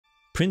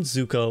Prince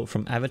Zuko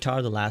from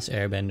Avatar: The Last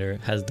Airbender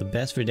has the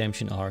best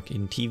redemption arc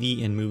in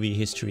TV and movie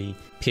history,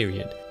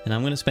 period. And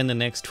I'm going to spend the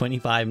next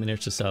 25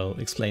 minutes or so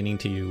explaining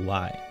to you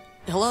why.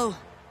 Hello,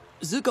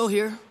 Zuko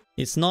here.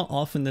 It's not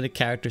often that a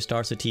character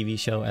starts a TV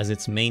show as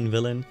its main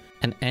villain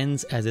and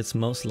ends as its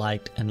most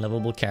liked and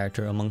lovable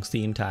character amongst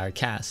the entire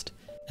cast.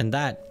 And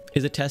that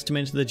is a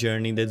testament to the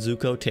journey that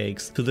Zuko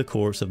takes through the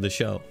course of the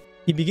show.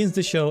 He begins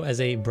the show as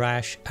a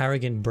brash,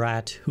 arrogant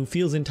brat who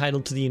feels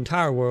entitled to the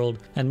entire world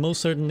and most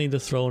certainly the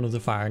throne of the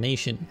Fire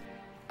Nation.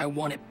 I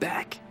want it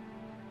back.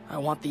 I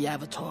want the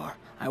Avatar.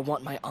 I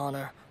want my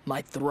honor,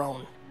 my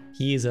throne.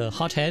 He is a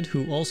hothead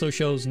who also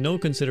shows no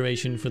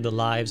consideration for the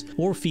lives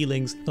or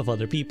feelings of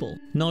other people,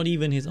 not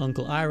even his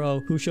uncle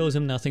Iroh, who shows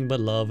him nothing but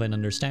love and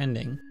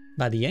understanding.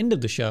 By the end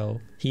of the show,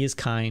 he is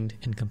kind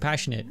and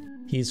compassionate.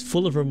 He is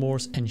full of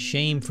remorse and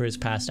shame for his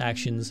past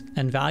actions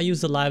and values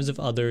the lives of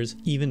others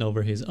even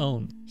over his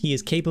own. He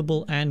is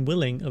capable and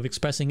willing of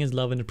expressing his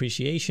love and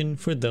appreciation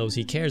for those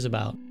he cares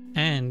about.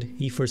 And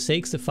he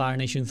forsakes the Fire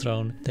Nation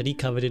throne that he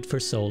coveted for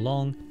so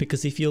long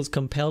because he feels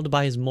compelled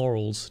by his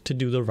morals to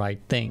do the right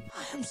thing.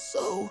 I am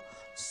so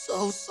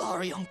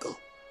sorry, Uncle.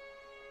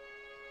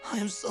 I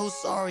am so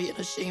sorry and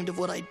ashamed of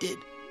what I did.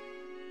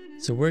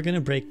 So we're going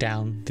to break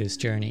down this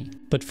journey.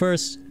 But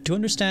first, to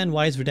understand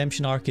why his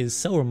redemption arc is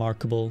so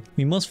remarkable,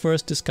 we must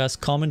first discuss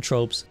common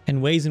tropes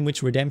and ways in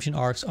which redemption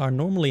arcs are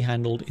normally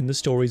handled in the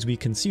stories we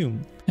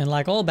consume. And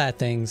like all bad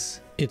things,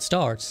 it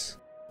starts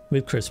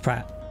with Chris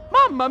Pratt.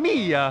 Mamma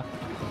mia!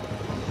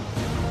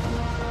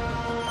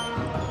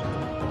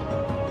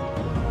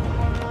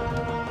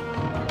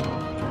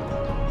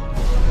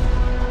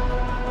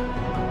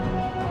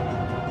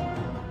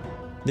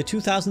 The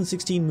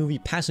 2016 movie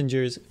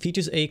Passengers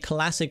features a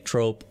classic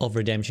trope of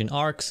redemption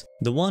arcs.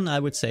 The one I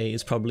would say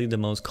is probably the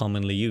most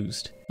commonly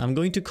used. I'm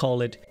going to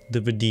call it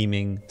the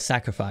redeeming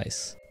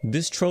sacrifice.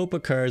 This trope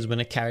occurs when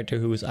a character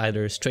who is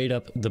either straight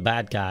up the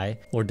bad guy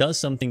or does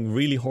something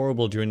really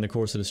horrible during the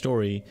course of the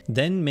story,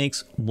 then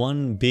makes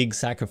one big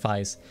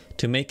sacrifice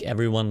to make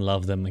everyone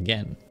love them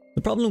again. The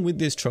problem with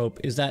this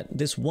trope is that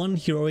this one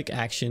heroic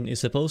action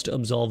is supposed to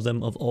absolve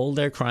them of all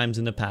their crimes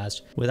in the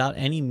past without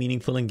any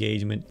meaningful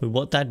engagement with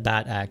what that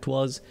bad act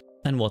was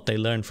and what they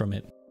learned from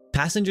it.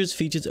 Passengers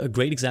features a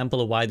great example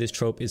of why this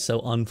trope is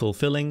so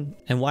unfulfilling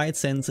and why it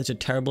sends such a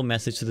terrible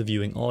message to the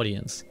viewing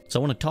audience. So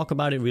I want to talk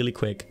about it really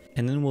quick,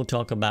 and then we'll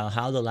talk about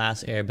how The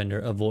Last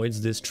Airbender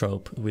avoids this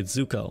trope with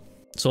Zuko.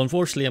 So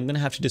unfortunately, I'm going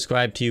to have to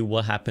describe to you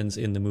what happens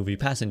in the movie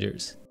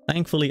Passengers.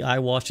 Thankfully, I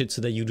watched it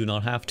so that you do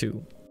not have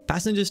to.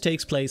 Passengers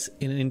takes place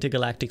in an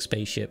intergalactic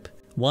spaceship,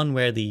 one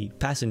where the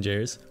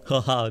passengers,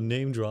 haha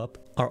name drop,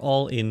 are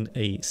all in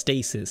a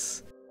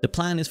stasis. The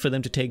plan is for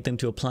them to take them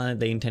to a planet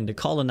they intend to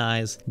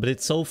colonize, but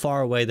it's so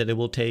far away that it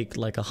will take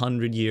like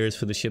 100 years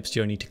for the ship's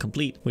journey to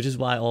complete, which is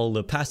why all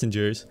the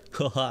passengers,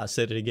 haha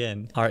said it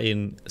again, are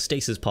in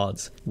stasis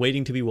pods,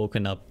 waiting to be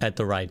woken up at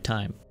the right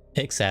time.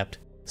 Except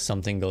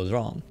something goes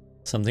wrong.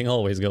 Something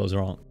always goes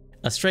wrong.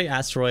 A stray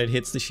asteroid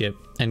hits the ship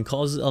and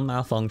causes a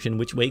malfunction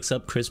which wakes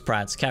up Chris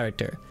Pratt's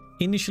character.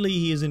 Initially,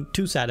 he isn't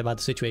too sad about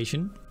the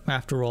situation.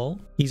 After all,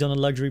 he's on a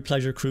luxury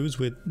pleasure cruise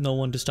with no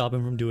one to stop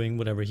him from doing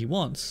whatever he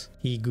wants.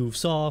 He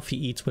goofs off, he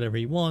eats whatever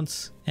he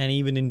wants, and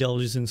even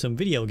indulges in some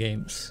video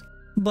games.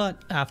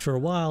 But after a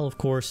while, of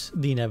course,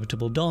 the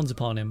inevitable dawns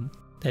upon him.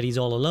 That he's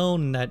all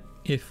alone and that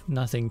if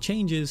nothing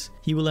changes,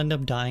 he will end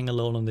up dying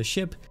alone on the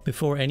ship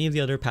before any of the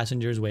other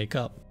passengers wake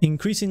up.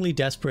 Increasingly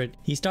desperate,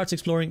 he starts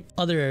exploring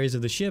other areas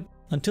of the ship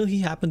until he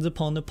happens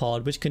upon the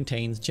pod which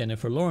contains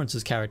Jennifer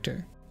Lawrence's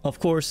character. Of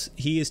course,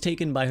 he is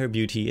taken by her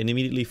beauty and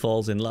immediately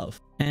falls in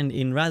love. And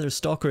in rather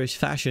stalkerish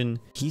fashion,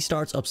 he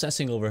starts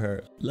obsessing over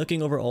her,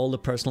 looking over all the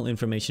personal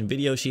information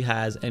videos she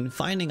has and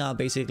finding out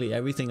basically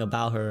everything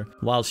about her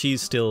while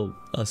she's still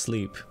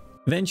asleep.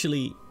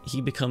 Eventually,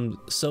 he becomes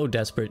so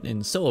desperate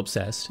and so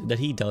obsessed that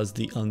he does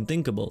the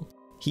unthinkable.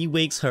 He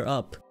wakes her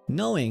up,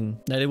 knowing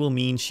that it will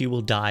mean she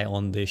will die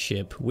on this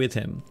ship with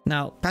him.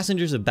 Now,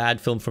 Passengers is a bad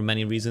film for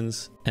many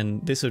reasons, and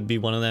this would be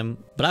one of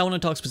them, but I want to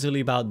talk specifically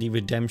about the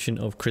redemption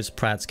of Chris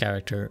Pratt's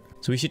character,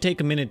 so we should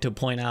take a minute to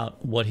point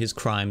out what his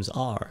crimes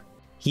are.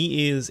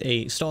 He is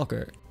a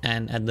stalker,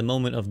 and at the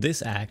moment of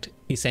this act,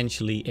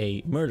 essentially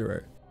a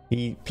murderer.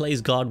 He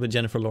plays God with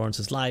Jennifer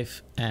Lawrence's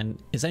life and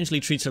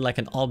essentially treats her like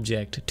an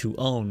object to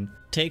own,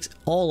 takes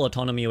all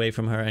autonomy away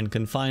from her and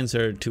confines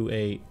her to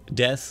a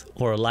death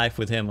or a life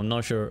with him. I'm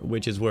not sure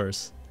which is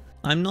worse.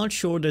 I'm not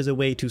sure there's a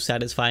way to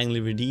satisfyingly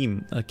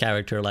redeem a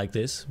character like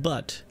this,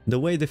 but the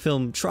way the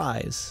film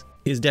tries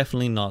is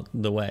definitely not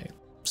the way.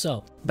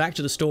 So, back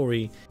to the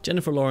story,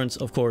 Jennifer Lawrence,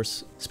 of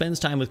course, spends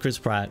time with Chris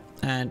Pratt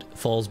and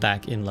falls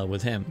back in love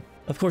with him.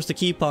 Of course, the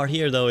key part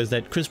here though is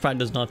that Chris Pratt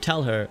does not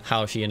tell her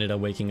how she ended up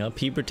waking up.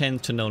 He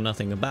pretends to know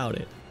nothing about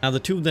it. Now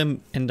the two of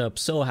them end up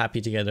so happy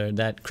together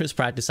that Chris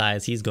Pratt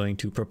decides he's going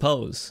to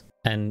propose.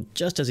 And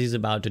just as he's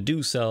about to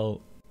do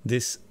so,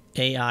 this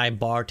AI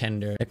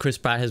bartender that Chris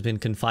Pratt has been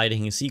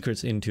confiding his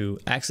secrets into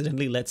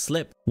accidentally lets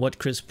slip what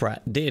Chris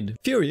Pratt did.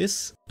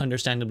 Furious,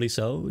 understandably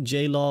so,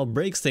 J-Law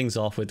breaks things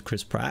off with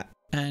Chris Pratt.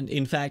 And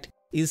in fact,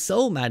 is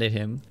so mad at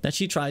him that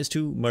she tries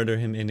to murder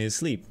him in his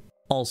sleep.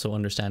 Also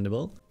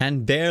understandable,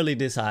 and barely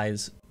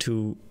decides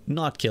to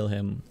not kill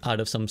him out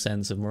of some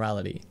sense of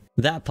morality.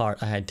 That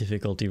part I had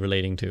difficulty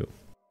relating to.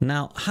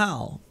 Now,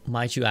 how,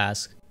 might you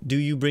ask, do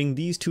you bring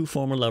these two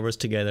former lovers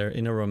together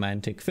in a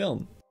romantic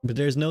film? But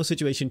there's no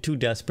situation too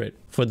desperate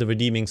for the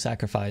redeeming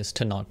sacrifice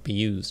to not be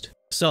used.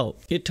 So,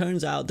 it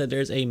turns out that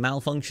there's a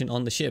malfunction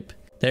on the ship.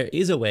 There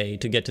is a way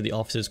to get to the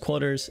officers'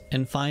 quarters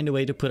and find a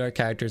way to put our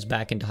characters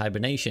back into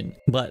hibernation,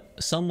 but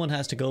someone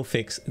has to go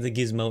fix the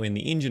gizmo in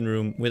the engine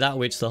room, without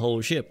which the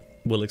whole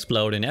ship will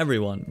explode and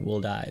everyone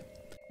will die.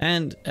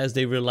 And as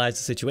they realize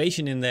the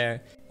situation in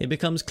there, it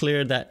becomes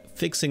clear that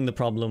fixing the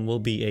problem will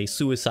be a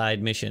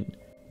suicide mission.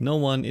 No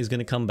one is going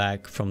to come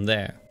back from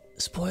there.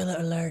 Spoiler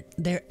alert,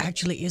 there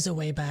actually is a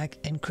way back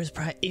and Chris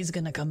Pratt is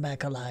gonna come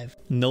back alive.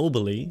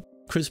 Nobly,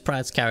 Chris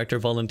Pratt's character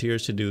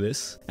volunteers to do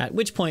this, at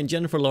which point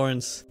Jennifer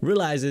Lawrence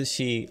realizes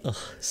she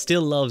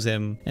still loves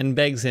him and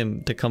begs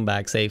him to come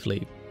back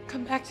safely.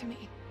 Come back to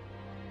me.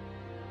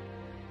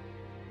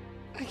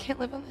 I can't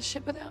live on this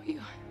ship without you.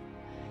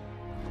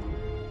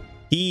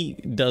 He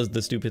does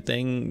the stupid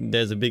thing,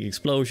 there's a big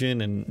explosion,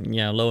 and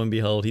lo and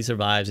behold, he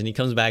survives and he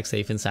comes back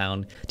safe and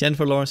sound.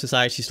 Jennifer Lawrence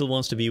decides she still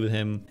wants to be with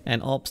him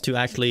and opts to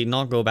actually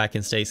not go back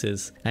in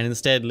stasis, and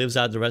instead lives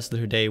out the rest of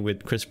her day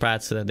with Chris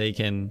Pratt so that they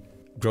can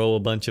grow a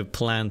bunch of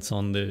plants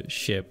on the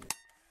ship.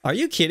 Are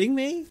you kidding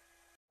me?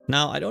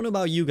 Now, I don't know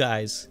about you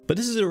guys, but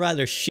this is a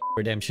rather shit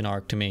redemption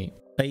arc to me.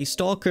 A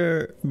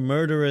stalker,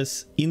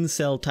 murderous,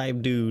 incel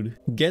type dude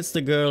gets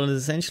the girl and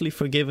is essentially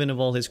forgiven of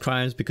all his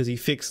crimes because he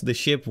fixed the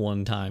ship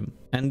one time.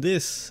 And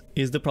this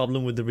is the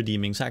problem with the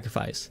redeeming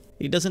sacrifice.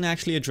 It doesn't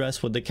actually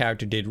address what the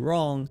character did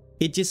wrong,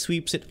 it just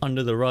sweeps it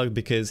under the rug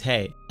because,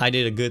 hey, I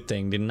did a good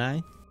thing, didn't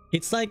I?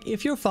 It's like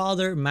if your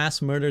father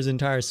mass murders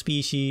entire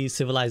species,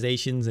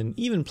 civilizations, and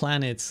even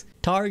planets,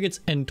 targets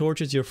and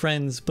tortures your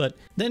friends, but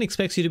then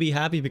expects you to be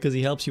happy because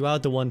he helps you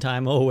out the one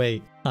time. Oh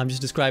wait, I'm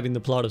just describing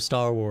the plot of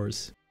Star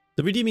Wars.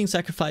 The redeeming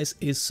sacrifice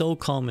is so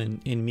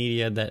common in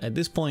media that at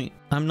this point,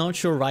 I'm not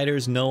sure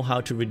writers know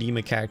how to redeem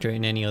a character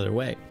in any other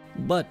way.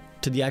 But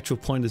to the actual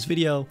point of this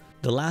video,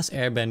 The Last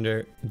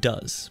Airbender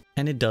does,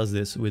 and it does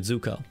this with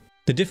Zuko.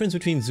 The difference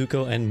between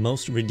Zuko and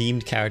most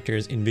redeemed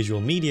characters in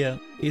visual media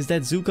is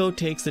that Zuko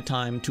takes the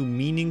time to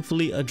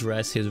meaningfully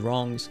address his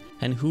wrongs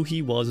and who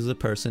he was as a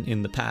person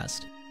in the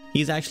past.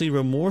 He's actually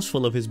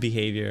remorseful of his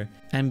behavior,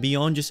 and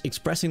beyond just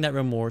expressing that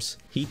remorse,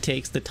 he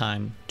takes the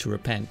time to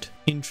repent.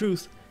 In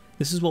truth,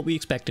 this is what we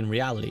expect in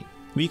reality.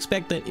 We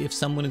expect that if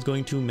someone is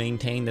going to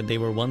maintain that they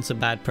were once a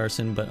bad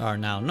person but are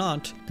now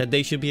not, that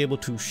they should be able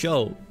to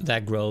show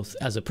that growth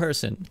as a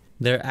person.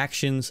 Their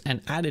actions and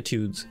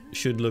attitudes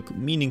should look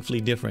meaningfully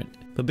different.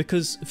 But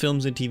because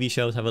films and TV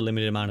shows have a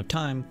limited amount of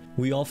time,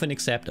 we often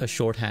accept a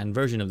shorthand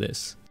version of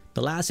this.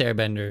 The Last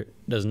Airbender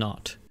does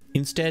not.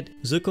 Instead,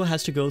 Zuko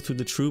has to go through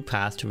the true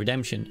path to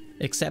redemption,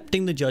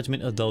 accepting the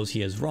judgment of those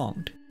he has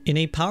wronged. In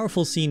a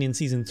powerful scene in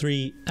Season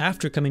 3,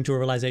 after coming to a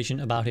realization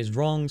about his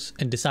wrongs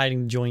and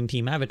deciding to join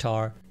Team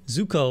Avatar,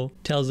 Zuko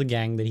tells the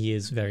gang that he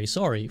is very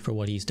sorry for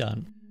what he's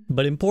done.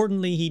 But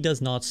importantly, he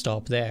does not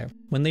stop there.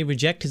 When they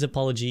reject his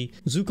apology,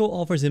 Zuko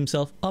offers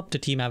himself up to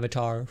Team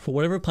Avatar for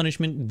whatever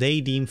punishment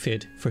they deem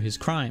fit for his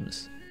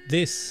crimes.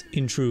 This,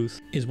 in truth,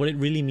 is what it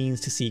really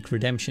means to seek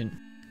redemption.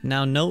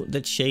 Now note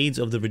that shades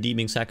of the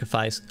redeeming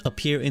sacrifice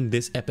appear in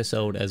this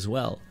episode as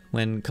well,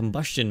 when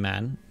Combustion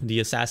Man, the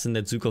assassin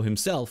that Zuko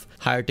himself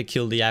hired to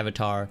kill the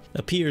Avatar,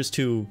 appears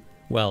to,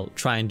 well,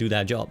 try and do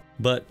that job.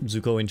 But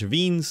Zuko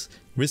intervenes,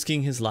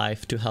 risking his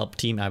life to help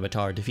Team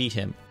Avatar defeat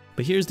him.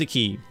 But here's the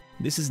key.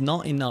 This is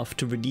not enough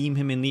to redeem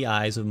him in the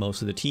eyes of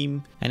most of the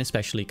team, and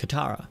especially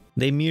Katara.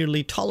 They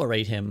merely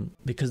tolerate him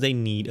because they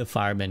need a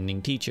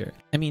firebending teacher.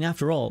 I mean,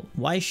 after all,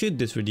 why should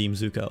this redeem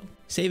Zuko?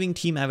 Saving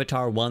Team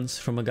Avatar once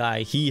from a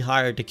guy he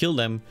hired to kill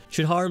them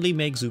should hardly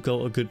make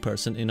Zuko a good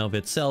person in of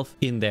itself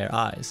in their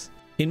eyes.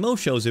 In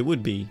most shows it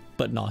would be,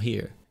 but not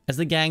here. As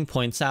the gang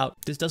points out,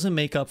 this doesn't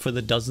make up for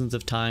the dozens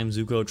of times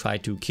Zuko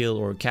tried to kill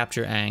or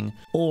capture Aang,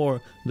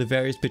 or the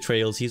various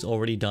betrayals he's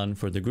already done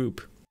for the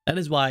group. That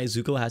is why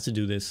Zuko has to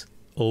do this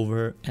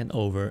over and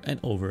over and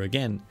over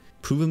again.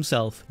 Prove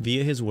himself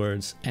via his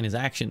words and his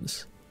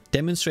actions.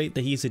 Demonstrate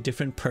that he's a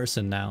different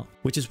person now,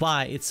 which is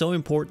why it's so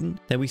important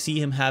that we see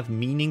him have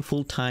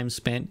meaningful time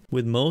spent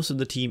with most of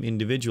the team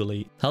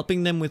individually,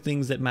 helping them with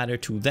things that matter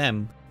to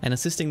them, and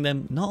assisting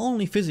them not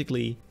only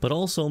physically, but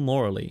also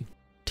morally.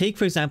 Take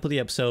for example the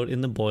episode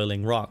in the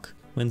Boiling Rock,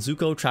 when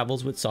Zuko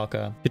travels with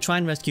Sokka to try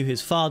and rescue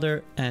his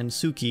father and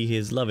Suki,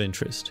 his love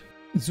interest.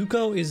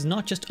 Zuko is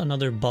not just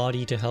another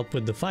body to help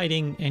with the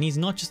fighting, and he's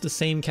not just the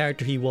same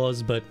character he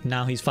was, but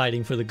now he's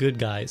fighting for the good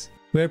guys.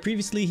 Where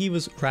previously he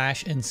was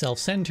rash and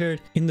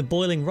self-centered, in the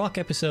Boiling Rock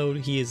episode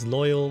he is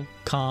loyal,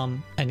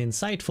 calm, and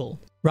insightful.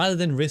 Rather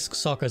than risk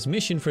Sokka's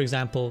mission, for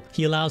example,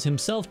 he allows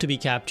himself to be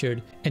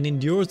captured and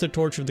endures the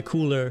torture of the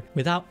cooler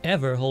without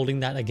ever holding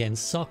that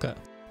against Sokka.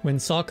 When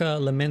Sokka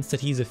laments that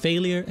he's a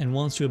failure and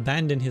wants to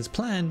abandon his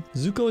plan,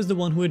 Zuko is the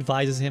one who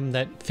advises him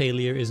that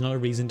failure is not a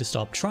reason to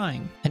stop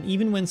trying. And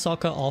even when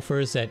Sokka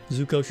offers that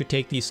Zuko should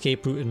take the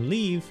escape route and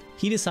leave,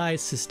 he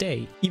decides to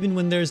stay, even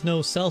when there's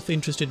no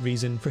self-interested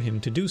reason for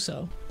him to do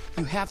so.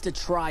 You have to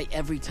try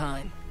every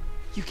time.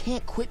 You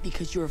can't quit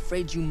because you're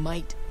afraid you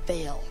might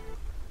fail.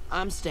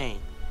 I'm staying.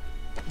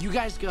 You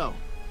guys go.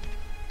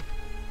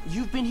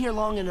 You've been here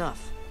long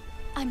enough.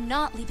 I'm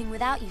not leaving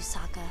without you,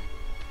 Sokka.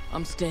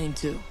 I'm staying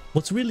too.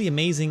 What's really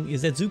amazing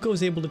is that Zuko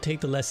is able to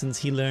take the lessons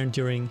he learned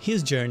during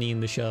his journey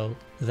in the show,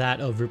 that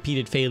of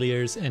repeated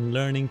failures and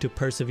learning to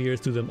persevere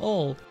through them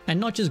all, and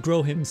not just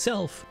grow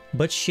himself,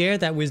 but share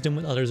that wisdom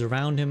with others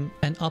around him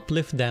and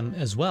uplift them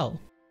as well.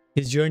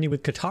 His journey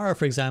with Katara,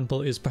 for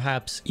example, is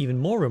perhaps even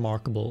more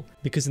remarkable,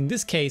 because in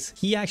this case,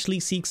 he actually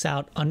seeks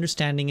out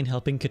understanding and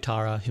helping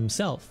Katara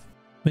himself.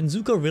 When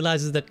Zuko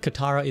realizes that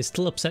Katara is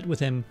still upset with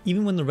him,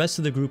 even when the rest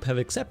of the group have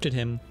accepted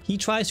him, he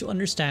tries to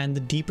understand the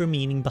deeper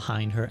meaning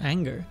behind her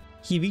anger.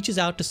 He reaches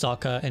out to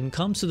Sokka and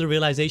comes to the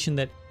realization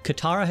that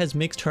Katara has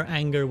mixed her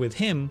anger with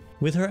him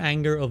with her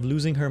anger of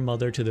losing her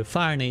mother to the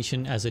Fire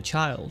Nation as a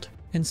child.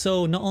 And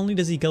so not only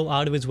does he go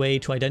out of his way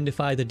to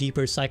identify the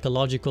deeper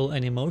psychological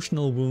and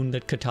emotional wound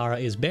that Katara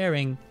is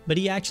bearing, but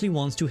he actually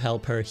wants to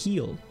help her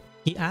heal.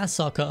 He asks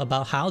Sokka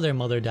about how their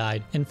mother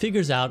died and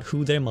figures out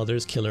who their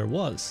mother's killer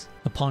was.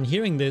 Upon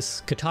hearing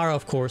this, Katara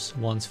of course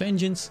wants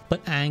vengeance,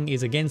 but Aang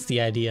is against the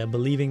idea,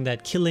 believing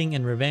that killing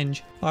and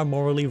revenge are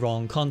morally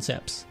wrong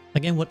concepts.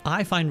 Again, what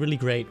I find really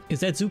great is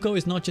that Zuko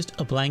is not just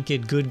a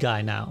blanket good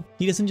guy now.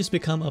 He doesn't just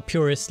become a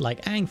purist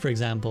like Aang, for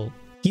example.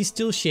 He's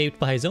still shaped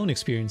by his own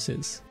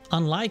experiences.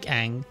 Unlike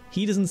Aang,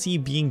 he doesn't see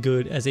being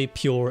good as a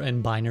pure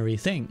and binary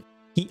thing.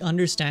 He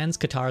understands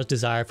Katara's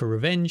desire for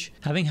revenge,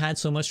 having had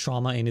so much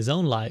trauma in his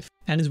own life,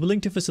 and is willing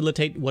to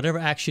facilitate whatever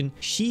action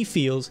she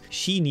feels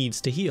she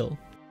needs to heal.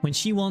 When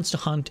she wants to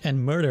hunt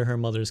and murder her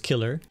mother's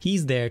killer,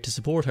 he's there to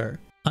support her,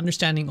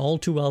 understanding all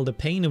too well the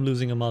pain of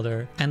losing a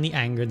mother and the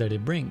anger that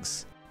it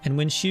brings. And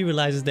when she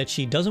realizes that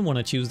she doesn't want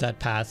to choose that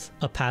path,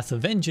 a path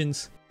of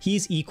vengeance,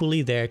 he's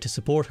equally there to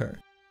support her.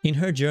 In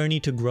her journey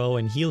to grow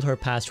and heal her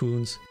past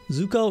wounds,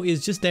 Zuko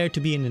is just there to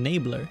be an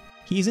enabler.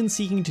 He isn't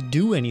seeking to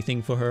do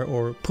anything for her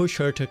or push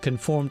her to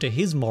conform to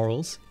his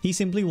morals. He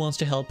simply wants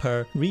to help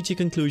her reach a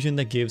conclusion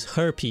that gives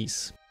her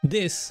peace.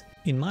 This,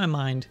 in my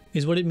mind,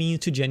 is what it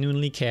means to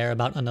genuinely care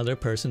about another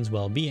person's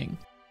well-being.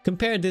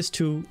 Compare this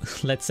to,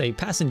 let's say,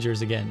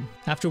 Passengers again.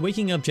 After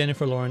waking up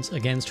Jennifer Lawrence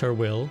against her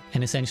will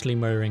and essentially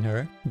murdering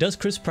her, does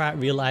Chris Pratt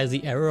realize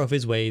the error of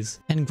his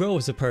ways and grow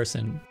as a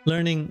person,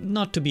 learning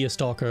not to be a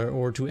stalker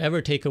or to ever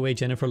take away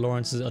Jennifer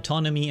Lawrence's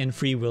autonomy and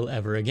free will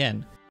ever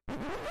again?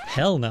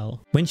 Hell no.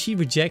 When she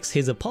rejects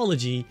his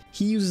apology,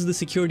 he uses the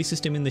security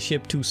system in the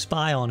ship to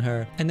spy on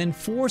her and then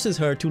forces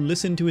her to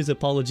listen to his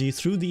apology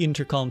through the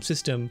intercom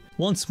system,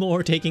 once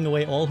more taking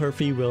away all her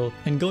free will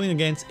and going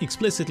against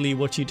explicitly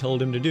what she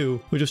told him to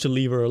do, which was to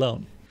leave her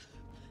alone.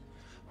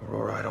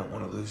 Aurora, I don't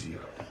want to lose you.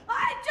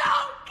 I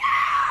don't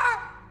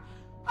care!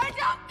 I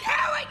don't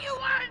care what you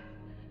want!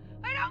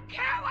 I don't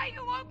care why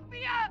you woke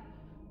me up!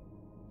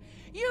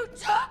 You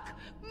took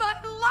my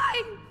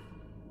life!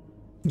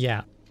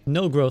 Yeah.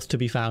 No growth to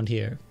be found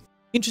here.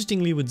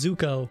 Interestingly, with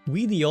Zuko,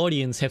 we the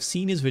audience have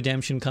seen his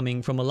redemption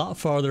coming from a lot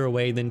farther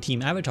away than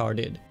Team Avatar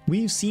did.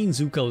 We've seen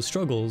Zuko's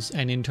struggles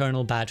and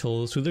internal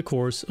battles through the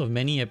course of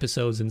many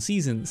episodes and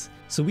seasons,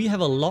 so we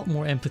have a lot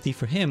more empathy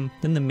for him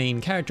than the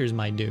main characters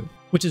might do.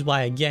 Which is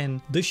why,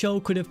 again, the show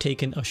could have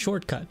taken a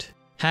shortcut.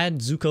 Had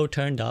Zuko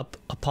turned up,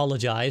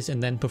 apologized,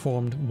 and then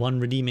performed one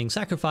redeeming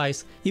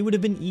sacrifice, it would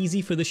have been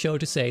easy for the show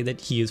to say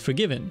that he is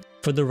forgiven.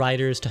 For the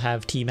writers to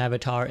have Team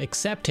Avatar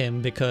accept him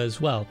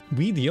because, well,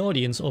 we the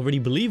audience already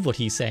believe what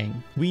he's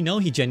saying. We know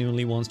he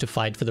genuinely wants to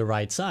fight for the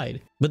right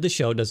side. But the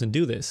show doesn't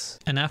do this.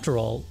 And after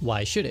all,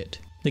 why should it?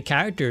 The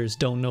characters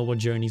don't know what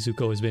journey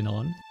Zuko has been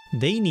on.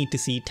 They need to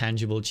see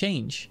tangible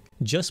change.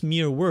 Just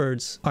mere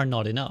words are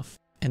not enough.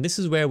 And this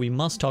is where we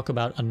must talk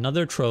about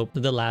another trope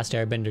that The Last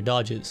Airbender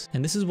dodges,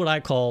 and this is what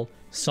I call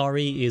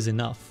sorry is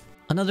enough.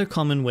 Another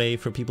common way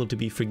for people to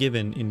be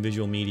forgiven in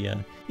visual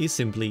media is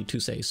simply to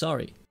say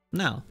sorry.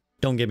 Now,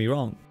 don't get me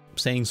wrong,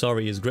 saying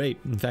sorry is great,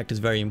 in fact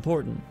it's very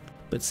important,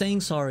 but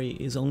saying sorry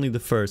is only the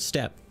first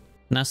step.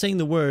 Now, saying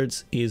the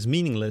words is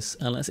meaningless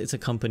unless it's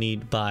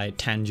accompanied by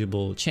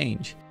tangible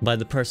change, by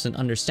the person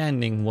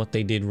understanding what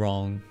they did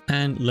wrong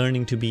and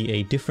learning to be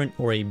a different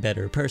or a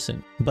better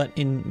person. But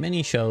in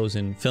many shows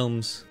and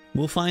films,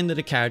 we'll find that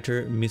a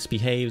character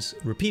misbehaves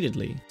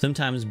repeatedly.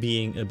 Sometimes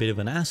being a bit of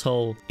an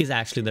asshole is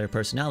actually their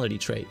personality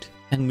trait,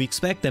 and we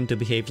expect them to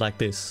behave like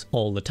this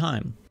all the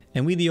time.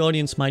 And we the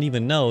audience might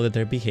even know that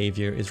their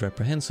behavior is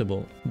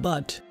reprehensible.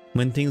 But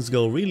when things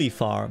go really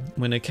far,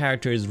 when a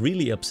character is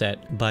really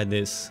upset by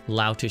this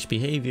loutish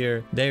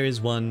behavior, there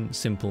is one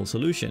simple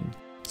solution: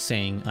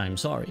 saying I'm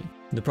sorry.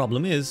 The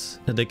problem is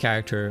that the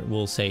character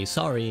will say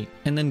sorry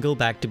and then go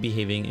back to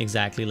behaving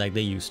exactly like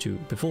they used to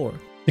before.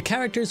 The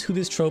characters who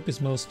this trope is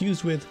most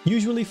used with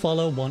usually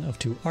follow one of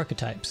two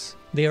archetypes.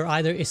 They are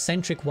either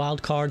eccentric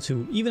wildcards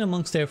who, even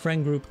amongst their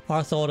friend group,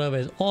 are thought of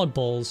as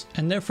oddballs,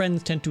 and their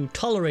friends tend to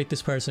tolerate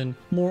this person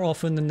more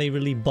often than they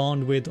really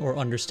bond with or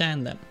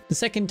understand them. The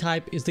second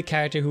type is the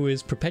character who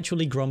is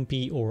perpetually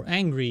grumpy or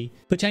angry,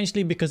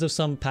 potentially because of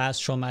some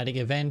past traumatic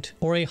event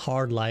or a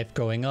hard life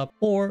growing up,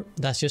 or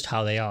that's just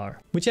how they are.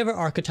 Whichever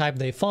archetype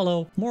they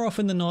follow, more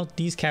often than not,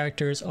 these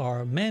characters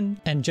are men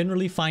and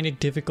generally find it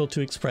difficult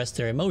to express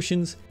their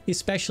emotions,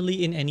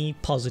 especially in any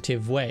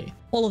positive way.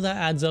 All of that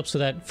adds up so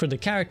that for the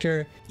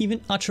character,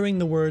 even uttering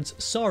the words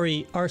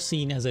sorry are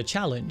seen as a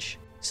challenge,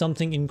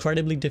 something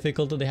incredibly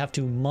difficult that they have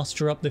to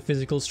muster up the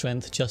physical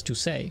strength just to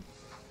say.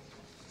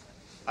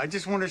 I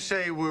just want to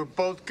say we're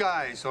both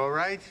guys, all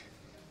right?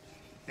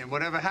 And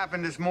whatever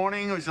happened this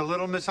morning was a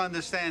little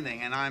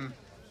misunderstanding, and I'm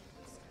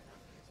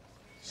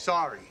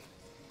sorry.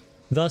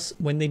 Thus,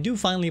 when they do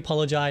finally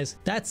apologize,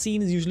 that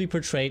scene is usually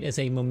portrayed as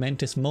a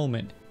momentous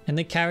moment, and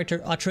the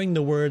character uttering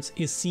the words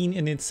is seen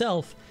in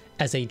itself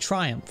as a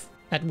triumph,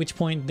 at which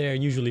point they're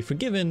usually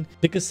forgiven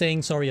because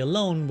saying sorry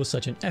alone was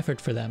such an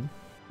effort for them.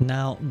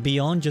 Now,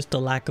 beyond just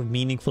the lack of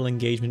meaningful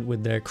engagement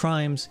with their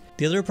crimes,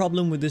 the other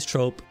problem with this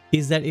trope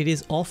is that it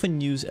is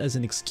often used as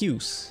an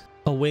excuse,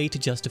 a way to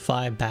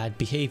justify bad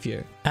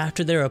behavior.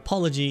 After their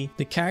apology,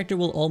 the character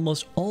will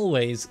almost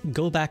always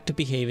go back to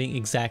behaving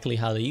exactly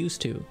how they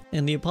used to,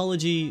 and the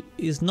apology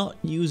is not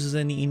used as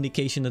any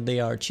indication that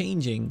they are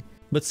changing,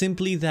 but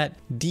simply that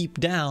deep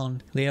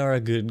down they are a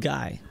good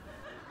guy.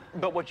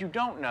 But what you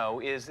don't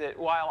know is that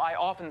while I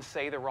often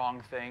say the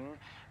wrong thing,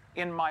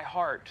 in my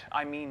heart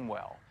I mean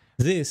well.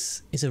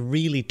 This is a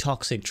really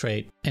toxic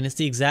trait, and it's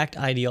the exact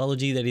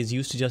ideology that is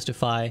used to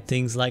justify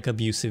things like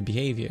abusive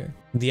behavior.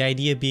 The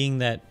idea being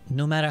that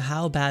no matter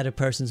how bad a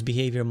person's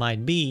behavior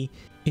might be,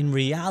 in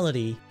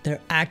reality, they're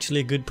actually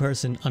a good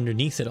person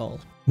underneath it all.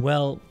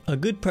 Well, a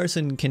good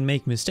person can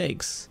make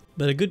mistakes,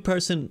 but a good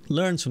person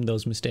learns from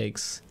those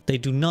mistakes. They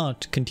do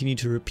not continue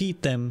to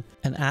repeat them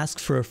and ask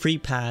for a free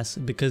pass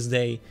because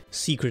they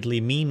secretly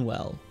mean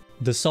well.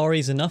 The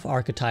sorry's enough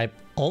archetype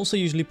also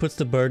usually puts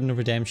the burden of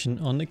redemption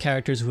on the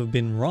characters who have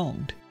been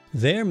wronged.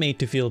 They're made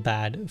to feel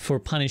bad for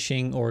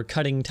punishing or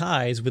cutting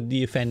ties with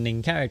the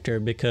offending character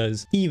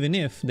because even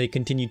if they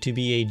continue to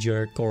be a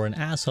jerk or an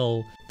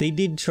asshole, they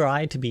did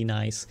try to be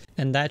nice,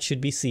 and that should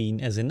be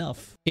seen as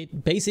enough.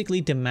 It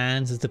basically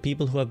demands that the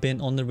people who have been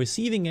on the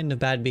receiving end of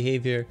bad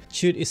behavior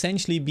should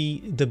essentially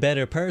be the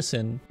better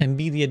person and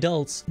be the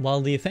adults,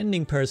 while the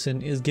offending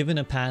person is given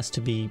a pass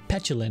to be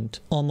petulant,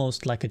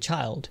 almost like a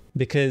child,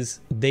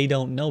 because they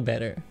don't know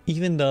better,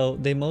 even though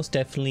they most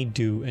definitely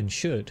do and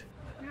should.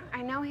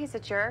 I know he's a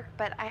jerk,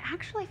 but I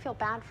actually feel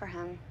bad for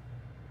him.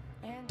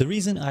 The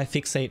reason I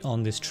fixate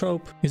on this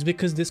trope is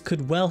because this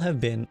could well have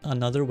been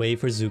another way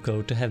for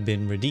Zuko to have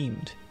been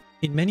redeemed.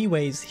 In many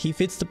ways, he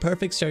fits the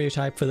perfect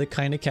stereotype for the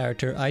kind of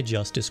character I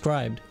just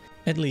described,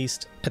 at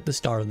least at the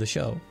start of the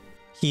show.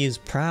 He is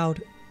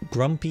proud,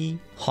 grumpy,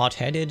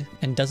 hot-headed,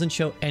 and doesn't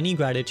show any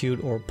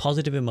gratitude or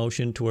positive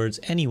emotion towards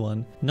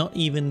anyone, not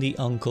even the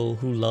uncle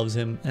who loves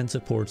him and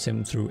supports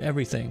him through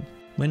everything.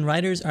 When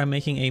writers are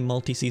making a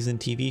multi-season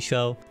TV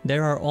show,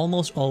 there are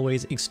almost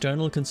always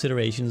external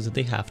considerations that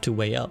they have to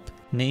weigh up,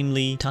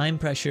 namely time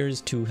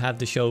pressures to have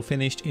the show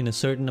finished in a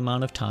certain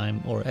amount of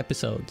time or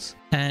episodes.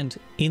 And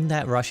in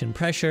that rush and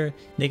pressure,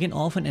 they can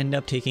often end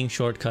up taking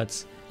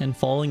shortcuts and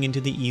falling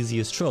into the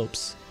easiest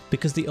tropes,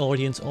 because the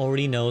audience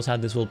already knows how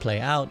this will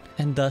play out,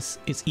 and thus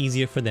it's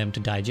easier for them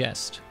to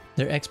digest.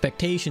 Their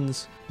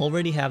expectations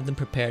already have them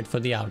prepared for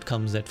the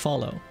outcomes that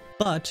follow.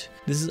 But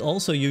this is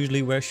also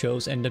usually where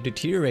shows end up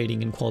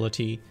deteriorating in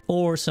quality,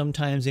 or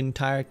sometimes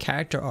entire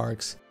character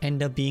arcs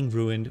end up being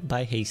ruined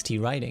by hasty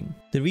writing.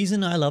 The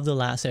reason I love The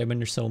Last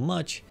Airbender so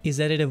much is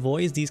that it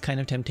avoids these kind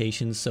of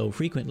temptations so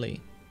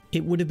frequently.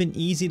 It would have been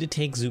easy to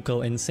take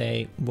Zuko and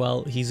say,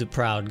 well, he's a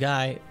proud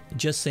guy,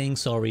 just saying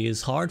sorry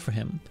is hard for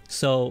him,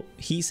 so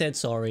he said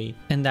sorry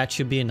and that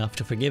should be enough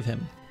to forgive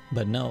him.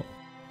 But no.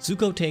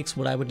 Zuko takes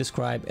what I would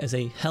describe as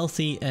a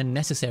healthy and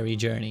necessary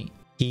journey.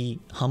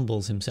 He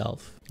humbles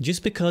himself.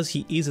 Just because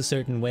he is a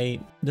certain way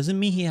doesn't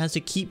mean he has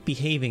to keep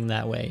behaving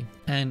that way.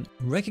 And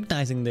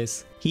recognizing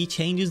this, he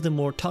changes the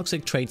more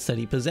toxic traits that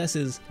he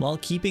possesses while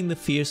keeping the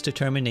fierce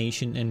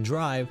determination and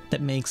drive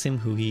that makes him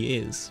who he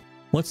is.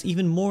 What's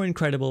even more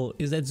incredible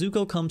is that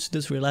Zuko comes to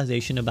this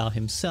realization about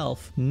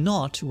himself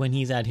not when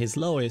he's at his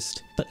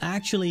lowest, but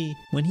actually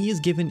when he is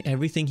given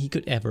everything he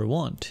could ever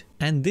want.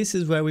 And this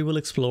is where we will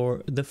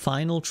explore the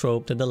final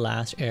trope that The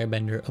Last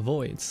Airbender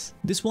avoids.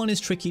 This one is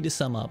tricky to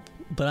sum up,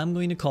 but I'm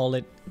going to call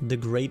it the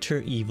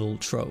greater evil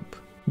trope.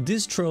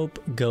 This trope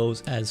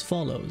goes as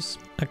follows.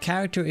 A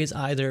character is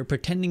either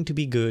pretending to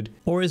be good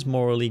or is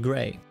morally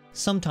grey.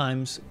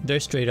 Sometimes they're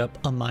straight up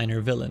a minor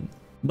villain.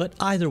 But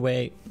either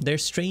way, they're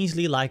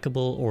strangely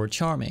likable or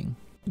charming.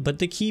 But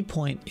the key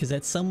point is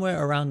that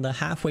somewhere around the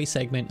halfway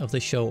segment of the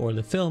show or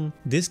the film,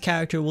 this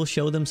character will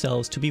show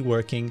themselves to be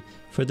working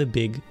for the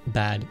big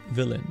bad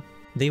villain.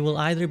 They will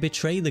either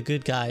betray the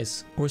good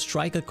guys or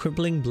strike a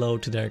crippling blow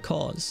to their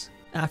cause.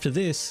 After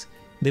this,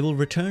 they will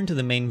return to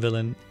the main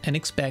villain and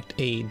expect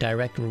a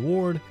direct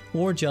reward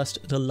or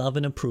just the love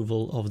and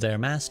approval of their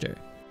master.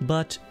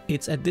 But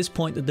it's at this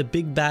point that the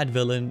big bad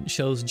villain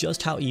shows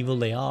just how evil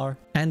they are,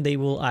 and they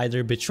will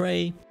either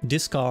betray,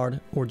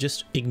 discard, or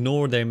just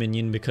ignore their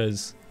minion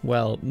because,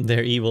 well,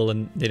 they're evil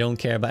and they don't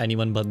care about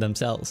anyone but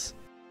themselves.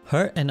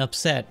 Hurt and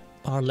upset,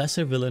 our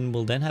lesser villain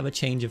will then have a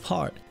change of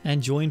heart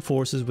and join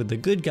forces with the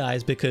good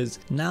guys because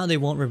now they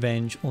want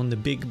revenge on the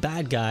big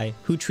bad guy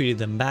who treated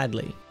them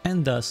badly.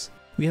 And thus,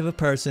 we have a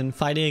person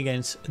fighting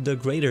against the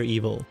greater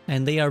evil,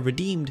 and they are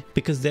redeemed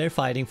because they're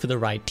fighting for the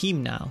right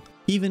team now,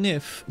 even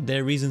if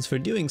their reasons for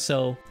doing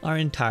so are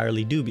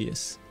entirely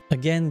dubious.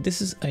 Again,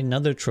 this is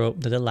another trope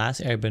that The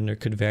Last Airbender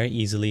could very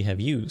easily have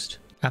used.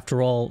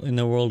 After all, in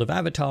the world of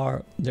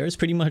Avatar, there is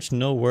pretty much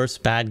no worse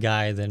bad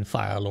guy than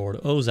Fire Lord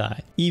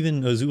Ozai.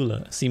 Even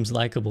Azula seems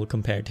likable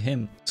compared to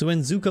him. So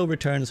when Zuko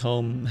returns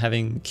home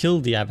having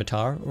killed the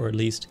Avatar, or at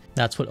least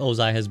that's what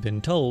Ozai has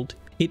been told,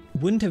 it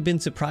wouldn't have been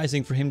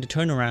surprising for him to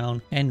turn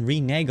around and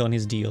renege on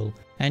his deal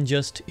and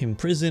just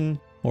imprison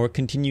or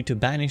continue to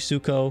banish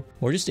Zuko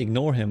or just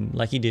ignore him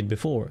like he did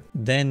before.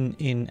 Then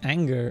in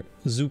anger,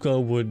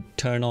 Zuko would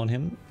turn on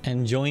him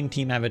and join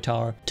Team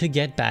Avatar to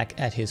get back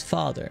at his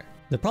father.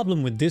 The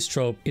problem with this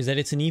trope is that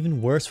it's an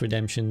even worse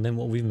redemption than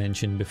what we've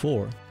mentioned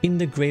before. In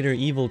the greater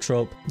evil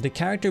trope, the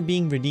character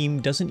being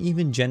redeemed doesn't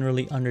even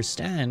generally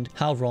understand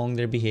how wrong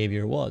their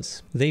behavior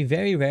was. They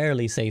very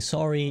rarely say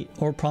sorry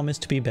or promise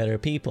to be better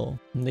people.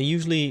 They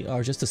usually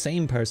are just the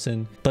same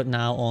person, but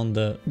now on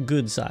the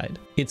good side.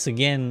 It's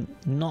again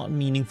not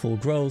meaningful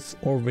growth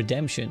or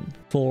redemption,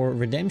 for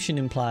redemption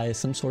implies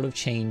some sort of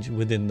change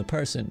within the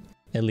person,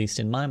 at least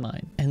in my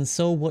mind. And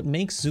so what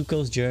makes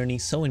Zuko's journey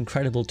so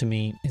incredible to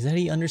me is that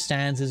he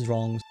understands his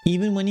wrongs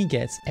even when he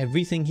gets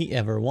everything he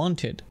ever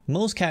wanted.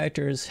 Most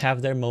characters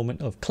have their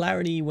moment of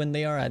clarity when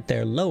they are at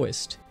their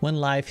lowest, when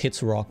life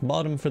hits rock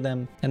bottom for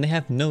them and they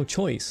have no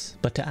choice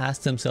but to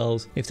ask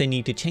themselves if they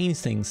need to change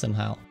things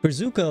somehow. For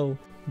Zuko,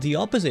 the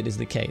opposite is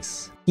the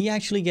case. He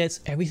actually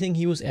gets everything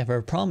he was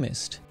ever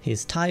promised: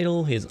 his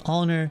title, his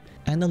honor,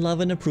 and the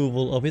love and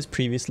approval of his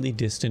previously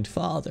distant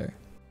father.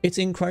 It's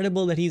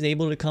incredible that he's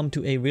able to come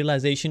to a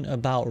realization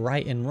about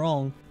right and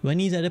wrong when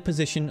he's at a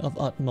position of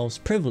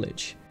utmost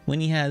privilege,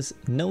 when he has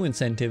no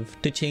incentive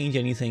to change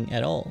anything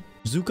at all.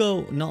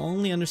 Zuko not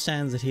only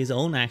understands that his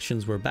own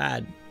actions were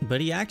bad,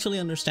 but he actually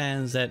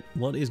understands that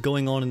what is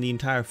going on in the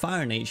entire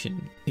Fire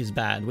Nation is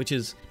bad, which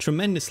is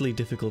tremendously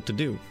difficult to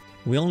do.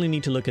 We only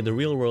need to look at the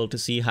real world to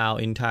see how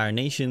entire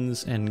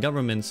nations and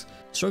governments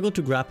struggle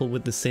to grapple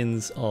with the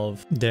sins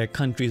of their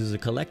countries as a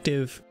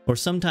collective, or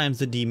sometimes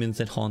the demons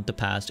that haunt the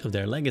past of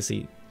their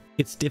legacy.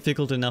 It's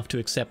difficult enough to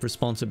accept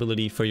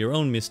responsibility for your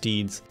own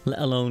misdeeds, let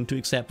alone to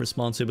accept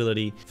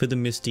responsibility for the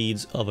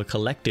misdeeds of a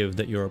collective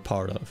that you're a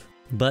part of.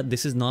 But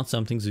this is not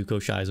something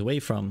Zuko shies away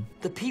from.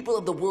 The people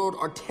of the world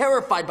are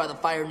terrified by the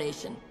Fire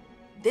Nation.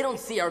 They don't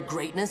see our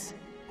greatness.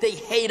 They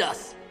hate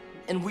us,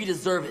 and we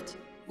deserve it.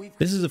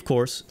 This is, of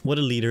course, what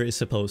a leader is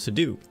supposed to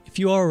do. If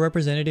you are a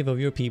representative of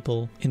your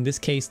people, in this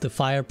case the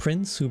Fire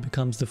Prince who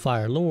becomes the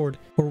Fire Lord,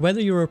 or whether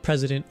you're a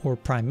president or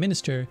prime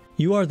minister,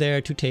 you are there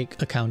to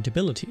take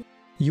accountability.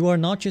 You are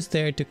not just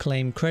there to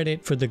claim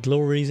credit for the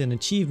glories and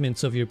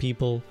achievements of your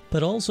people,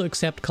 but also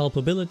accept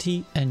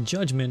culpability and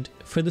judgment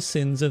for the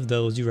sins of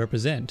those you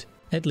represent,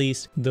 at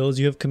least those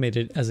you have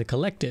committed as a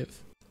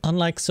collective.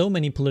 Unlike so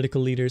many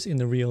political leaders in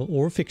the real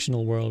or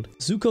fictional world,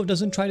 Zuko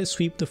doesn't try to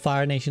sweep the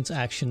Fire Nation's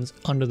actions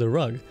under the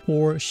rug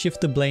or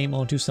shift the blame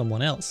onto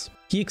someone else.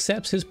 He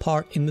accepts his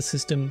part in the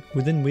system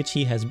within which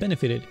he has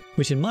benefited,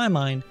 which in my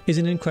mind is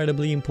an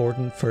incredibly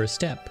important first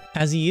step.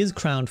 As he is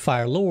crowned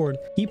Fire Lord,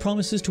 he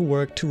promises to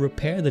work to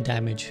repair the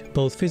damage,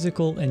 both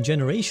physical and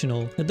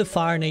generational, that the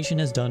Fire Nation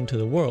has done to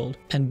the world,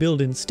 and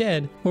build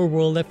instead a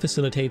world that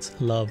facilitates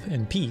love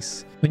and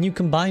peace. When you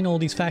combine all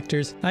these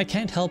factors, I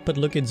can't help but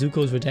look at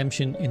Zuko's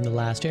redemption in The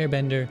Last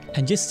Airbender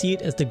and just see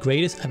it as the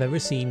greatest I've ever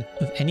seen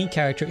of any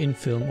character in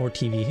film or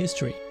TV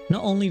history.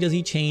 Not only does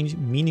he change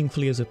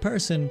meaningfully as a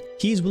person,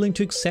 he's willing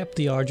to accept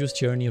the arduous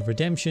journey of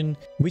redemption,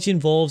 which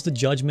involves the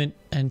judgment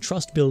and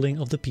trust building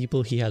of the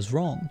people he has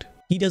wronged.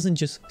 He doesn't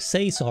just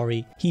say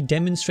sorry, he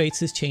demonstrates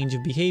his change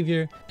of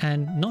behavior,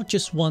 and not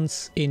just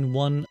once in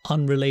one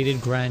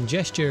unrelated grand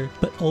gesture,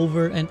 but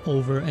over and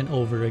over and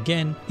over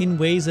again in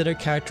ways that are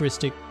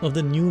characteristic of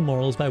the new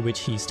morals by which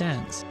he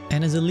stands.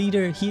 And as a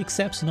leader, he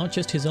accepts not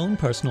just his own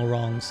personal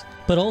wrongs,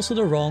 but also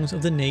the wrongs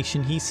of the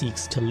nation he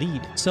seeks to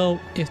lead. So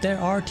if there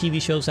are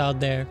TV shows out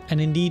there, and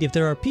indeed if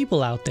there are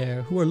people out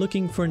there who are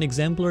looking for an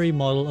exemplary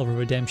model of a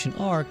redemption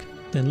arc,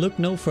 then look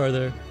no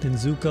further than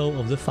Zuko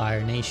of the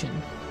Fire Nation.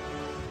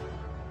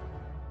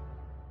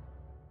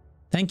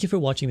 Thank you for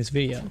watching this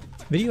video.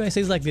 Video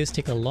essays like this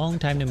take a long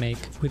time to make,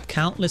 with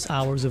countless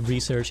hours of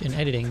research and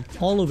editing,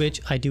 all of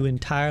which I do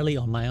entirely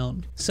on my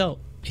own. So,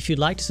 if you'd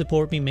like to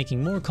support me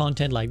making more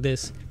content like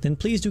this, then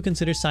please do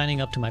consider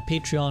signing up to my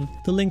Patreon,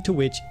 the link to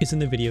which is in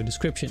the video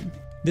description.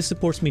 This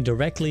supports me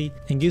directly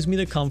and gives me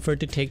the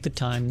comfort to take the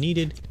time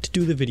needed to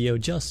do the video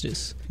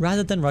justice,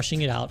 rather than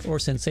rushing it out or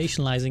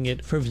sensationalizing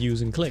it for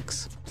views and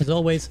clicks. As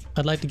always,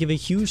 I'd like to give a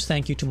huge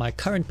thank you to my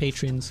current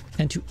patrons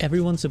and to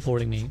everyone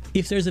supporting me.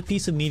 If there's a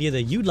piece of media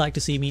that you'd like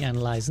to see me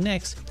analyze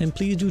next, then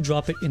please do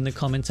drop it in the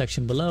comment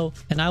section below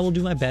and I will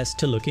do my best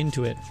to look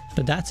into it.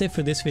 But that's it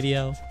for this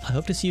video. I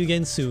hope to see you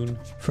again soon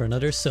for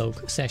another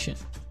soak session.